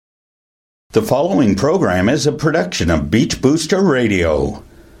The following program is a production of Beach Booster Radio.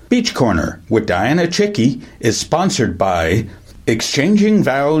 Beach Corner with Dianna Chycki is sponsored by Exchanging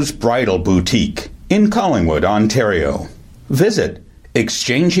Vows Bridal Boutique in Collingwood, Ontario. Visit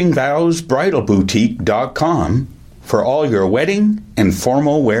exchangingvowsbridalboutique.com for all your wedding and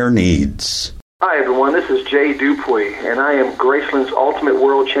formal wear needs. Hi everyone, this is Jay DUPUIS, and I am Graceland's Ultimate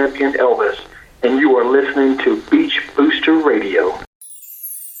World Champion Elvis, and you are listening to Beach Booster Radio.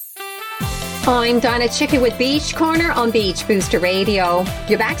 I'm Dianna Chycki with Beach Corner on Beach Booster Radio,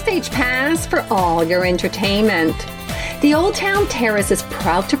 your backstage pass for all your entertainment. The Old Town Terrace is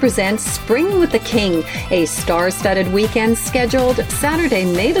proud to present Spring with the King, a star-studded weekend scheduled Saturday,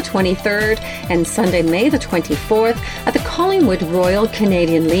 May the 23rd and Sunday, May the 24th at the Collingwood Royal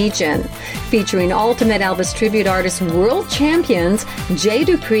Canadian Legion, featuring Ultimate Elvis Tribute Artist World Champions Jay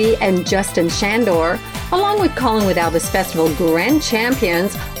DUPUIS and Justin Chandor, along with Collingwood Elvis Festival Grand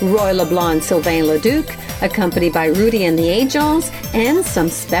Champions Roy LeBlanc and Sylvain Leduc, accompanied by Rudy and the Angels, and some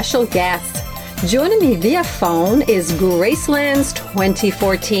special guests. Joining me via phone is Graceland's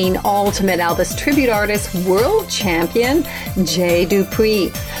 2014 Ultimate Elvis Tribute Artist World Champion Jay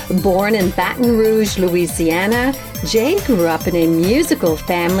DUPUIS. Born in Baton Rouge, Louisiana, Jay grew up in a musical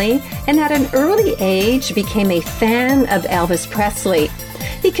family and at an early age became a fan of Elvis Presley.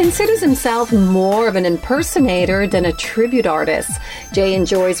 He considers himself more of an impersonator than a tribute artist. Jay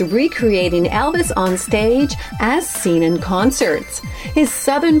enjoys recreating Elvis on stage as seen in concerts. His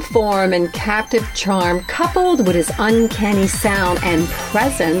southern form and captive charm, coupled with his uncanny sound and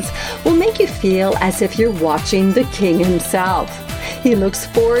presence, will make you feel as if you're watching the king himself. He looks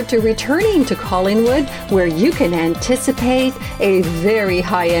forward to returning to Collingwood, where you can anticipate a very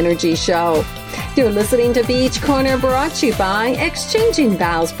high-energy show. You're listening to Beach Corner, brought to you by Exchanging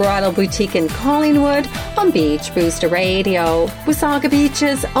Vows Bridal Boutique in Collingwood on Beach Booster Radio, Wasaga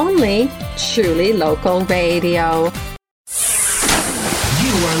Beach's only truly local radio.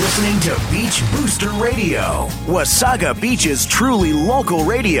 You are listening to Beach Booster Radio, Wasaga Beach's truly local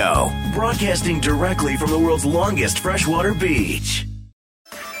radio, broadcasting directly from the world's longest freshwater beach.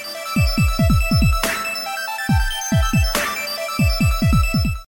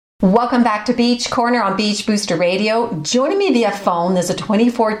 Welcome back to Beach Corner on Beach Booster Radio. Joining me via phone is a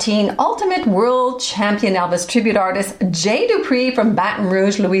 2014 Ultimate World Champion Elvis Tribute Artist, Jay DUPUIS from Baton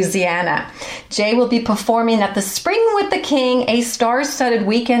Rouge, Louisiana. Jay will be performing at the Spring with the King, a star-studded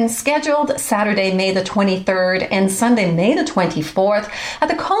weekend scheduled Saturday, May the 23rd and Sunday, May the 24th at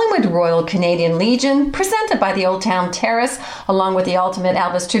the Collingwood Royal Canadian Legion, presented by the Old Town Terrace, along with the Ultimate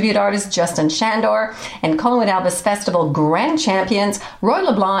Elvis Tribute Artist, Justin Chandor, and Collingwood Elvis Festival Grand Champions, Roy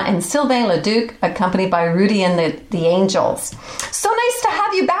LeBlanc and Sylvain Leduc, accompanied by Rudy and the Angels. So nice to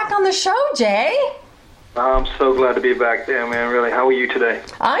have you back on the show, Jay. I'm so glad to be back there, man, really. How are you today?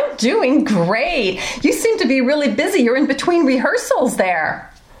 I'm doing great. You seem to be really busy. You're in between rehearsals there.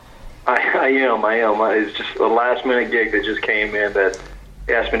 I am. It's just a last-minute gig that just came in that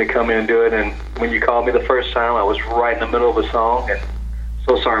asked me to come in and do it, and when you called me the first time, I was right in the middle of a song, and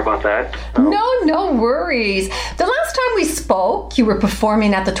so sorry about that. No worries. The last time we spoke, you were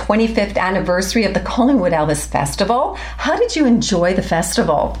performing at the 25th anniversary of the Collingwood Elvis Festival. How did you enjoy the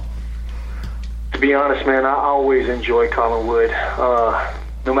festival? To be honest, man, I always enjoy Collingwood.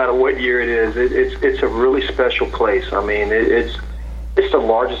 No matter what year it is, it's a really special place. I mean, it's the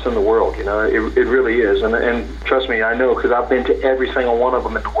largest in the world. You know, it really is. And trust me, I know, because I've been to every single one of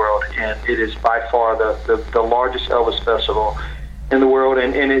them in the world, and it is by far the largest Elvis festival in the world,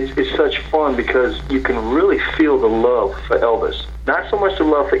 and it's such fun because you can really feel the love for Elvis. Not so much the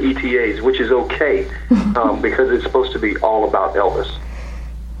love for ETAs, which is okay, because it's supposed to be all about Elvis.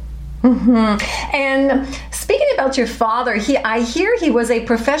 Mm-hmm. And speaking about your father, I hear he was a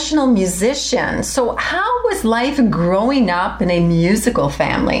professional musician. So how was life growing up in a musical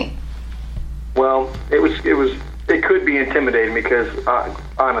family? Well, it could be intimidating because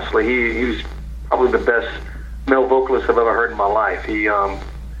honestly, he was probably the best male vocalist I've ever heard in my life. He's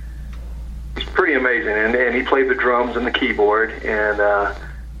pretty amazing, and he played the drums and the keyboard, and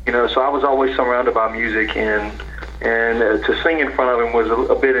so I was always surrounded by music, and to sing in front of him was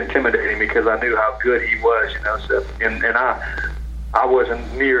a bit intimidating because I knew how good he was, So, and I wasn't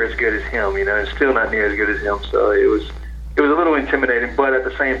near as good as him, and still not near as good as him. So it was a little intimidating, but at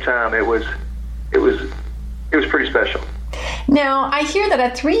the same time, it was pretty special. Now, I hear that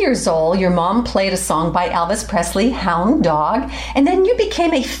at 3 years old, your mom played a song by Elvis Presley, Hound Dog, and then you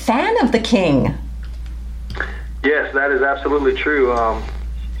became a fan of the King. Yes, that is absolutely true.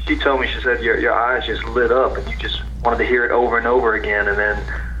 She told me, she said, your eyes just lit up, and you just wanted to hear it over and over again. And then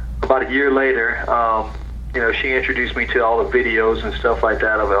about a year later, she introduced me to all the videos and stuff like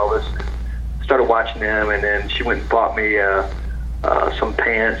that of Elvis. started watching them, and then she went and bought me some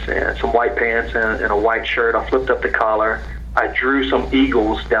pants, and some white pants and a white shirt. I flipped up the collar. I drew some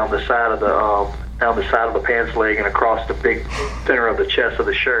eagles down the side of the pants leg and across the big center of the chest of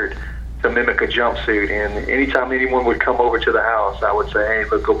the shirt to mimic a jumpsuit. And anytime anyone would come over to the house, I would say, "Hey,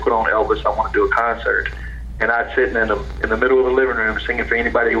 look, go put on Elvis. I want to do a concert." And I'd sit in the middle of the living room singing for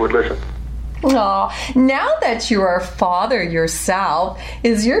anybody who would listen. Oh, now that you are a father yourself,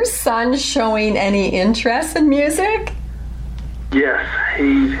 is your son showing any interest in music? Yes,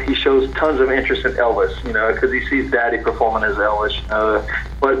 he shows tons of interest in Elvis, because he sees Daddy performing as Elvis.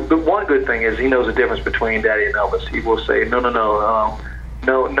 But the one good thing is he knows the difference between Daddy and Elvis. He will say, no,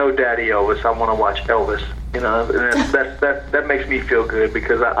 Daddy Elvis. I want to watch Elvis. And that makes me feel good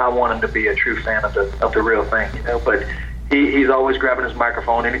because I want him to be a true fan of the real thing. But he's always grabbing his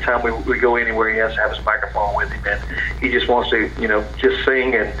microphone. Anytime we go anywhere, he has to have his microphone with him, and he just wants to just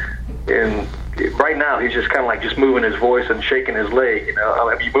sing and right now he's just kind of like just moving his voice and shaking his leg.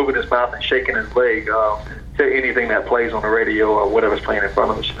 He's moving his mouth and shaking his leg to anything that plays on the radio or whatever's playing in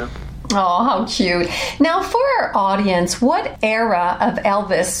front of us. Oh, how cute. Now, for our audience, what era of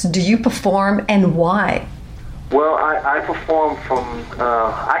Elvis do you perform and why? Well, I perform from,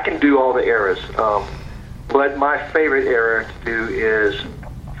 I can do all the eras, but my favorite era to do is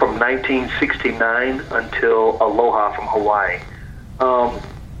from 1969 until Aloha from Hawaii.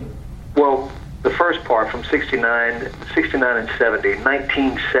 Well, the first part from 69 and 70,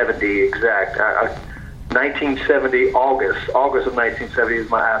 1970 exact. 1970, August of 1970 is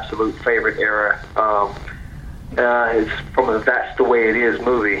my absolute favorite era. It's from the That's the Way It Is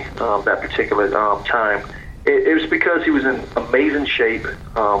movie, that particular time. It was because he was in amazing shape.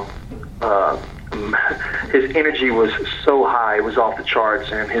 His energy was so high, it was off the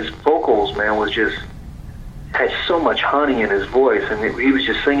charts, and his vocals, man, had so much honey in his voice, and he was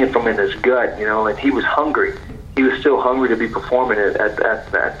just singing from in his gut, and he was hungry. He was still hungry to be performing it at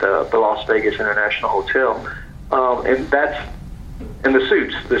the Las Vegas International Hotel. And the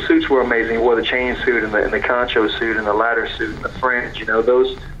suits. The suits were amazing. He wore the chain suit and the concho suit and the ladder suit and the fringe.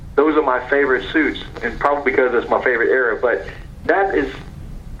 Those are my favorite suits, and probably because it's my favorite era. But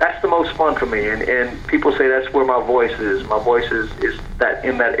that's the most fun for me. And people say that's where my voice is. My voice is that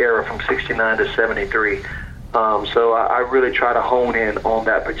in that era from 69 to 73. So I really try to hone in on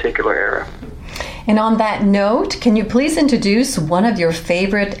that particular era. And on that note, can you please introduce one of your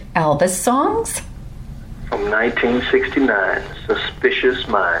favorite Elvis songs? From 1969, Suspicious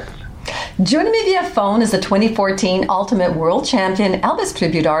Minds. Joining me via phone is the 2014 Ultimate World Champion Elvis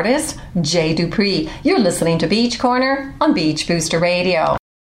tribute artist, Jay Dupuis. You're listening to Beach Corner on Beach Booster Radio.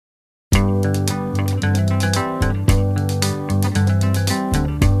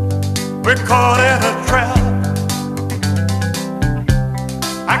 We're caught in a trap.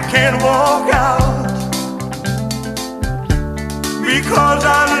 I can't walk out because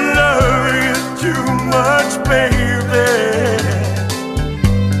I love you too much, baby.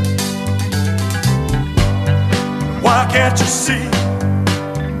 Why can't you see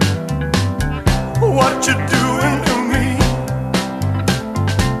what you're doing to me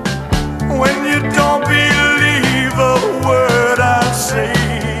when you don't believe a word I say?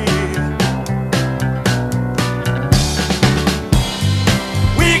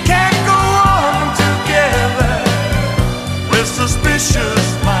 Suspicious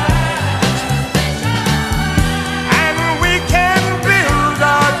minds, and we can build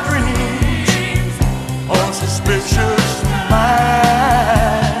our dreams on suspicious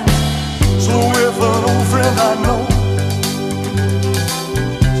minds. So if an old friend I know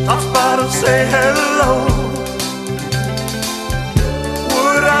stops by to say hello,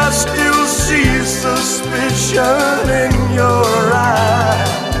 would I still see suspicion in your eyes?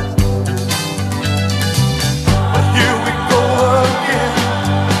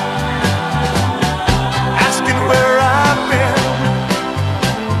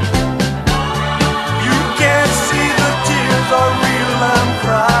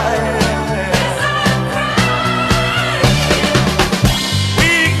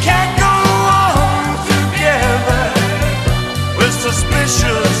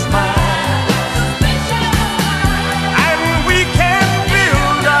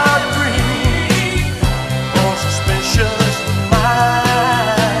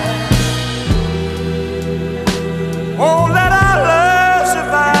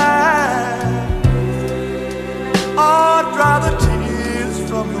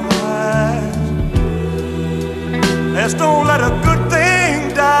 Don't let a good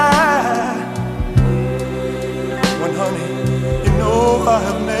thing die. When, honey, you know I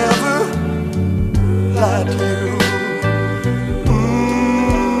have never lied to you.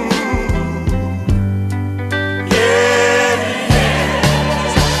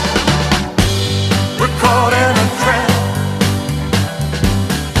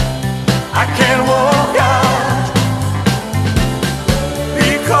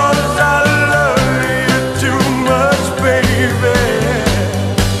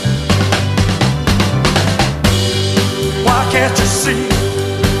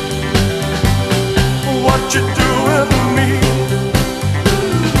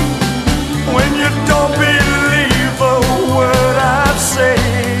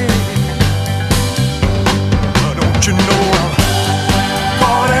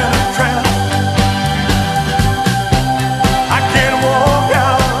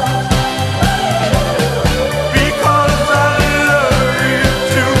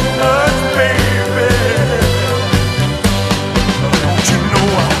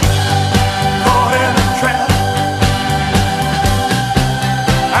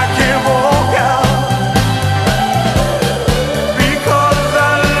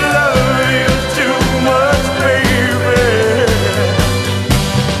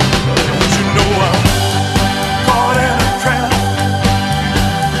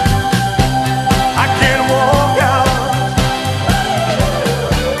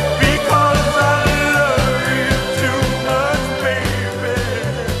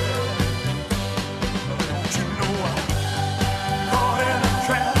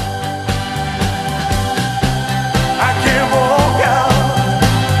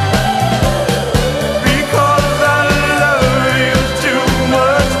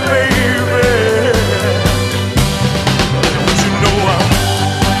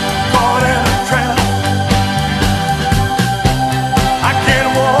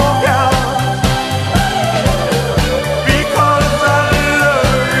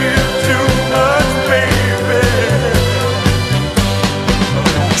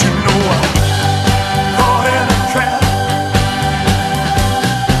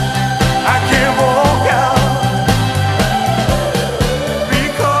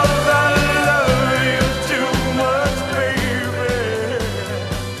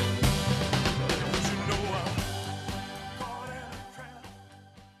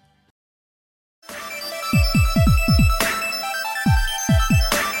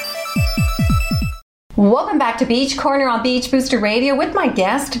 Welcome back to Beach Corner on Beach Booster Radio with my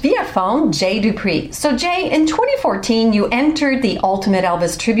guest via phone, Jay DUPUIS. So Jay, in 2014, you entered the Ultimate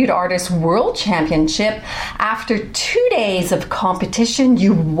Elvis Tribute Artist World Championship. After 2 days of competition,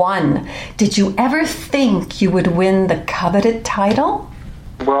 you won. Did you ever think you would win the coveted title?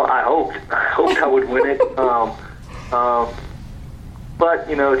 Well, I hoped I would win it. But,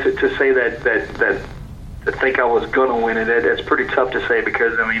 you know, to say that to think I was going to win it, that's pretty tough to say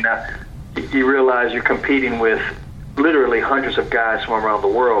because, I mean, you realize you're competing with literally hundreds of guys from around the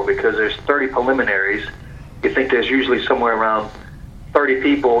world because there's 30 preliminaries. You think there's usually somewhere around 30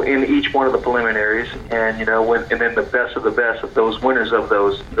 people in each one of the preliminaries, and you know, and then the best of those winners of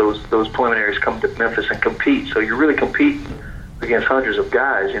those preliminaries come to Memphis and compete. So you're really competing against hundreds of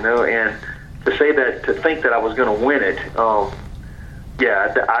guys, you know. And to think that I was going to win it,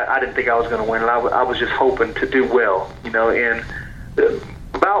 I didn't think I was going to win it. I was just hoping to do well, you know. And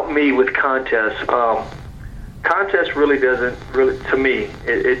about me with contests, contest really doesn't to me,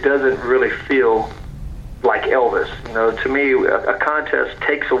 it doesn't really feel like Elvis. You know, to me, a contest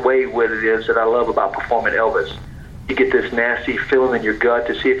takes away what it is that I love about performing Elvis. You get this nasty feeling in your gut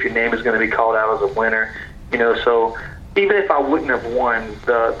to see if your name is going to be called out as a winner. You know, so even if I wouldn't have won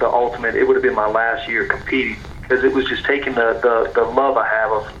the Ultimate, it would have been my last year competing because it was just taking the love I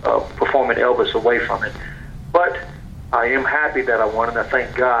have of performing Elvis away from it. But I am happy that I won, and I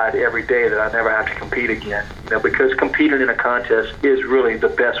thank God every day that I never have to compete again. You know, because competing in a contest is really the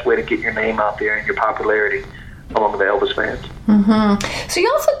best way to get your name out there and your popularity among the Elvis fans. Mm-hmm. So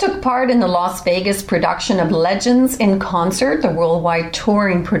you also took part in the Las Vegas production of Legends in Concert, the worldwide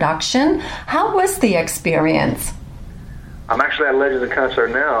touring production. How was the experience? I'm actually at Legends in Concert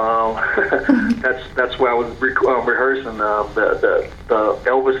now. That's where I was rehearsing the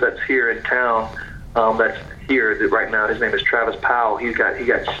Elvis that's here in town. That's here right now. His name is Travis Powell. He got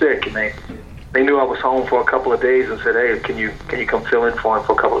sick, and they knew I was home for a couple of days and said, "Hey, can you come fill in for him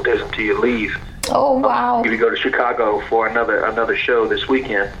for a couple of days until you leave?" Oh wow! You go to Chicago for another show this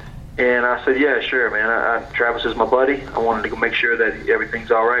weekend. And I said, "Yeah, sure, man. Travis is my buddy. I wanted to make sure that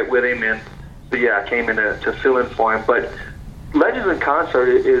everything's all right with him." And so yeah, I came in to fill in for him. But Legends in Concert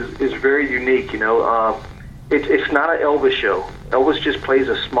is very unique. You know, it's not an Elvis show. Elvis just plays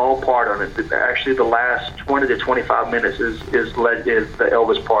a small part on it. Actually, the last 20 to 25 minutes is the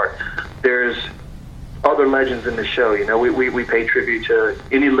Elvis part. There's other legends in the show. You know, we pay tribute to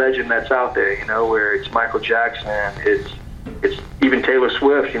any legend that's out there. You know, where it's Michael Jackson, it's even Taylor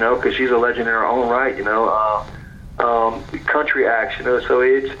Swift. You know, because she's a legend in her own right. You know, country acts. You know, so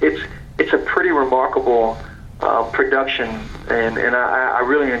it's a pretty remarkable production, and I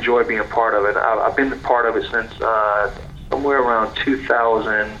really enjoy being a part of it. I've been a part of it since somewhere around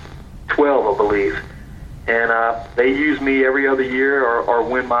 2012, I believe. And they use me every other year, or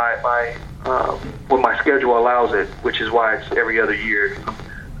when my schedule allows it, which is why it's every other year.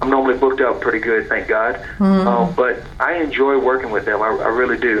 I'm normally booked up pretty good, thank God. Mm-hmm. But I enjoy working with them. I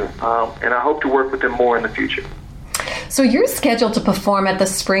really do, and I hope to work with them more in the future. So you're scheduled to perform at the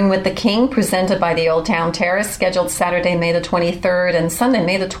Spring with the King, presented by the Old Town Terrace, scheduled Saturday, May the 23rd and Sunday,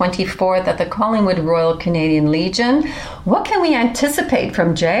 May the 24th at the Collingwood Royal Canadian Legion. What can we anticipate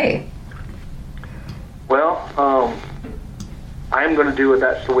from Jay? Well, I am going to do a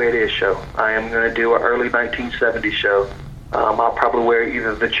That's the Way It Is show. I am going to do an early 1970s show. I'll probably wear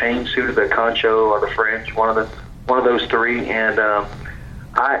either the chain suit or the concho or the fringe, one of those three. And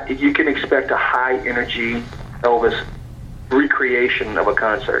you can expect a high energy Elvis recreation of a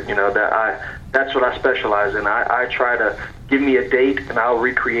concert. You know, that's what I specialize in. I try to give me a date and I'll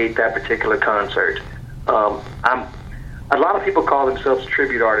recreate that particular concert. A lot of people call themselves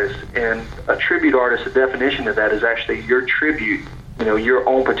tribute artists, and a tribute artist, the definition of that is actually your tribute, you know, your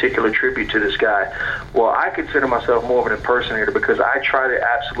own particular tribute to this guy. Well, I consider myself more of an impersonator because I try to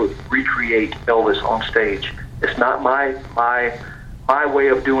absolutely recreate Elvis on stage. It's not my way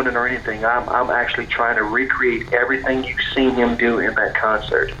of doing it or anything. I'm actually trying to recreate everything you've seen him do in that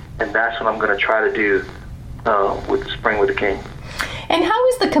concert, and that's what I'm going to try to do with the Spring with the King. And how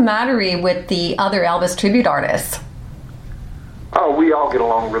is the camaraderie with the other Elvis tribute artists? Oh, we all get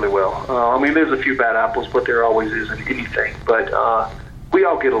along really well. I mean, there's a few bad apples, but there always is in anything. But we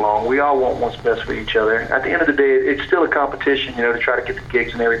all get along. We all want what's best for each other. At the end of the day, it's still a competition, you know, to try to get the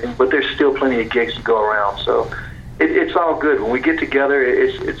gigs and everything, but there's still plenty of gigs to go around. So it's all good. When we get together,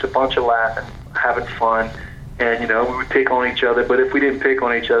 it's a bunch of laughing, having fun, and, you know, we would pick on each other. But if we didn't pick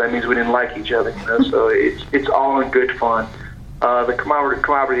on each other, that means we didn't like each other, you know. So it's all in good fun. The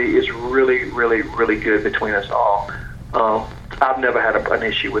camaraderie is really, really, really good between us all. I've never had an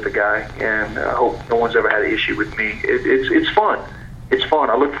issue with a guy, and I hope no one's ever had an issue with me. It's fun, it's fun.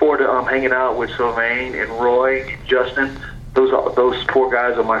 I look forward to hanging out with Sylvain and Roy and Justin. Those four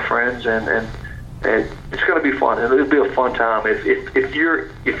guys are my friends, and it's going to be fun. It'll be a fun time.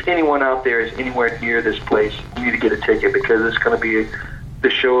 If anyone out there is anywhere near this place, you need to get a ticket because it's going to be the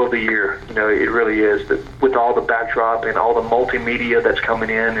show of the year. You know, it really is. With all the backdrop and all the multimedia that's coming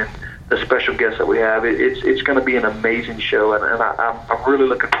in and the special guests that we have, it's going to be an amazing show, and I'm really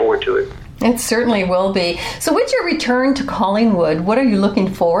looking forward to it. It certainly will be. So with your return to Collingwood, what are you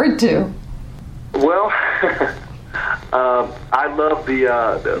looking forward to? Well, I love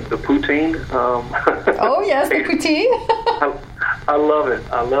the poutine. Oh, yes, the poutine. I love it.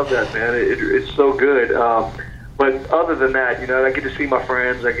 I love that, man. It's so good. But other than that, you know, I get to see my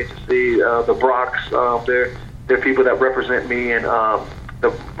friends. I get to see the Brocks. They're people that represent me, and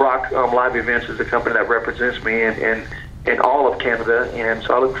the Brock Live Events is the company that represents me in all of Canada. And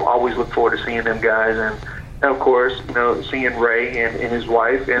so I always look forward to seeing them guys, and of course, you know, seeing Ray and his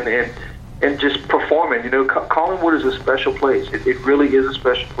wife, and just performing. You know, Collingwood is a special place. It really is a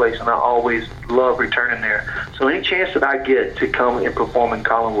special place, and I always love returning there. So any chance that I get to come and perform in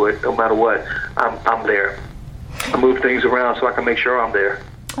Collingwood, no matter what, I'm there. I move things around so I can make sure I'm there.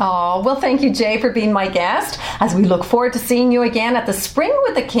 Oh, well, thank you, Jay, for being my guest, as we look forward to seeing you again at the Spring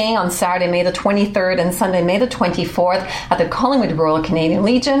with the King on Saturday, May the 23rd and Sunday, May the 24th at the Collingwood Royal Canadian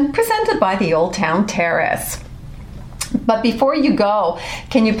Legion, presented by the Old Town Terrace. But before you go,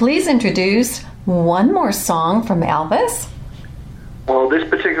 can you please introduce one more song from Elvis? Well, this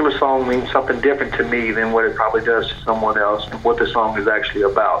particular song means something different to me than what it probably does to someone else, and what the song is actually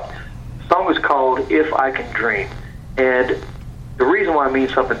about. The song is called If I Can Dream. And the reason why it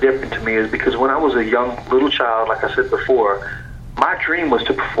means something different to me is because when I was a young little child, like I said before, my dream was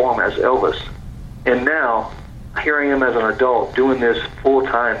to perform as Elvis. And now, here I am as an adult doing this full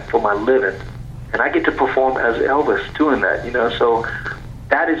time for my living. And I get to perform as Elvis doing that, you know. So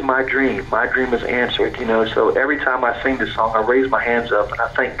that is my dream. My dream is answered, you know. So every time I sing this song, I raise my hands up and I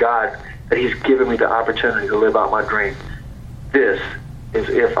thank God that He's given me the opportunity to live out my dream. This is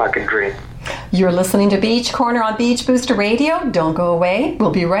If I Can Dream. You're listening to Beach Corner on Beach Booster Radio. Don't go away.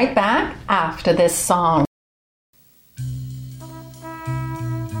 We'll be right back after this song.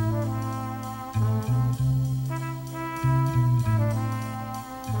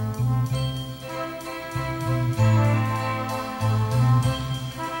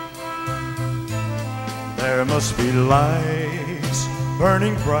 There must be lights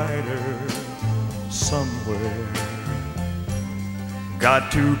burning brighter somewhere.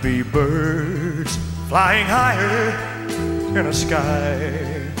 Got to be birds flying higher in a sky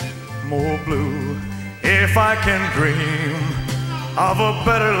more blue. If I can dream of a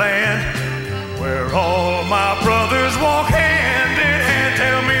better land where all my brothers walk hand in hand,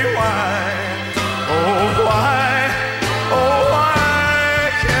 tell me why, oh why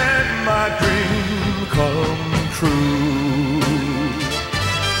can't my dream come true?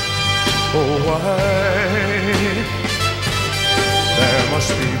 Oh why? There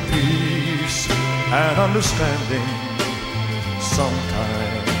must be peace and understanding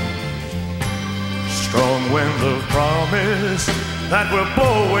sometimes. Strong winds of promise that will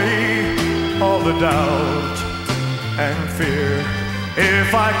blow away all the doubt and fear.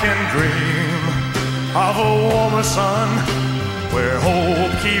 If I can dream of a warmer sun where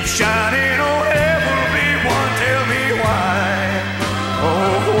hope keeps shining, oh everyone, tell me why,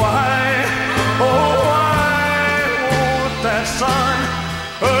 oh why, oh why won't that sun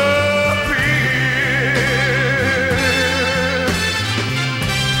appear?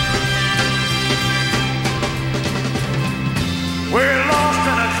 We're lost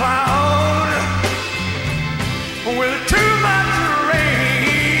in a cloud with too much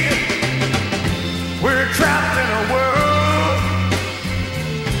rain. We're trapped in a world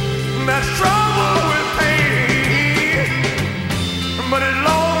that's troubled with pain. But as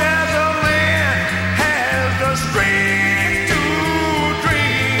long as a man has the strength to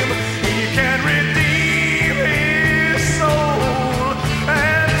dream, he can redeem his soul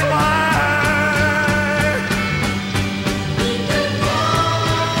and fly.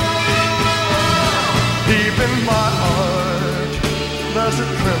 Deep in my heart, there's a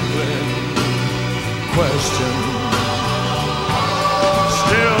trembling question.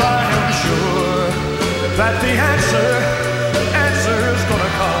 Still I am sure that the answer's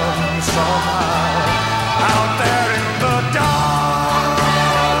gonna come somehow. Out there in the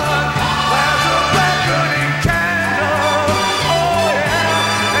dark, there's a beckoning candle, oh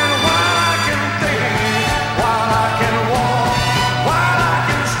yeah. And while I can think, while I can walk, while I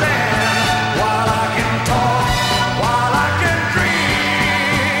can stand, while I can talk, while I can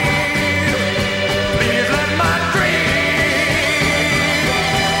dream, please let my dream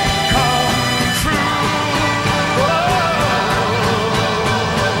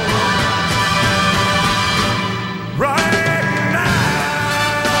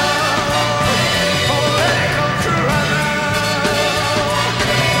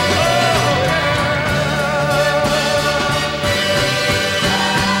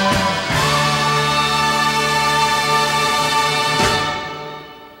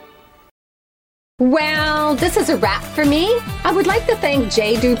Well, this is a wrap for me. I would like to thank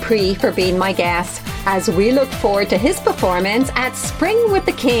Jay Dupuis for being my guest as we look forward to his performance at Spring with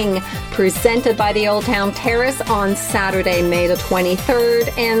the King, presented by the Old Town Terrace on Saturday, May the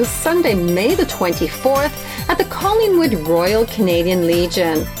 23rd and Sunday, May the 24th at the Collingwood Royal Canadian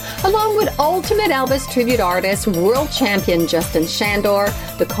Legion, along with Ultimate Elvis tribute artist, world champion Justin Shandor,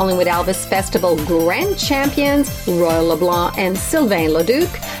 the Collingwood Elvis Festival Grand Champions, Royal LeBlanc and Sylvain Leduc,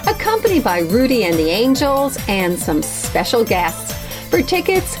 accompanied by Rudy and the Angels, and some special guests. For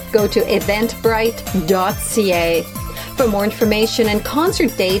tickets, go to eventbrite.ca. For more information and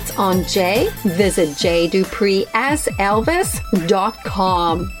concert dates on Jay, visit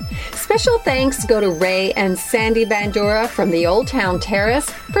jdupuiselvis.com. Special thanks go to Ray and Sandy Bandura from the Old Town Terrace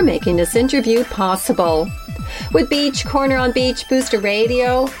for making this interview possible. With Beach Corner on Beach Booster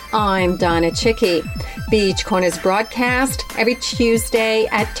Radio, I'm Donna Chycki. Beach Corner's broadcast every Tuesday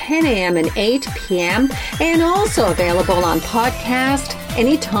at 10 a.m. and 8 p.m. and also available on podcast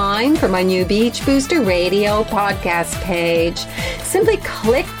anytime from my new Beach Booster Radio podcast page. Simply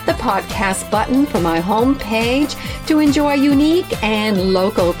click the podcast button from my homepage to enjoy unique and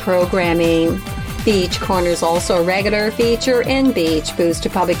local programming. Beach Corner is also a regular feature in Beach Booster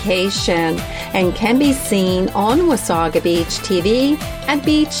publication and can be seen on Wasaga Beach TV at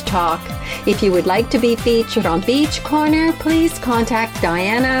Beach Talk. If you would like to be featured on Beach Corner, please contact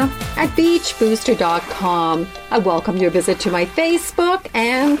Dianna at beachbooster.com. I welcome your visit to my Facebook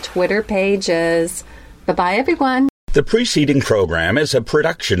and Twitter pages. Bye-bye, everyone. The preceding program is a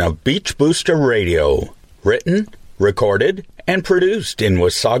production of Beach Booster Radio, written, recorded, and produced in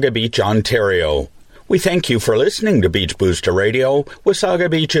Wasaga Beach, Ontario. We thank you for listening to Beach Booster Radio, Wasaga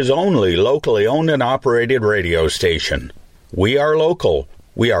Beach's only locally owned and operated radio station. We are local.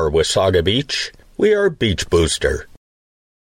 We are Wasaga Beach. We are Beach Booster.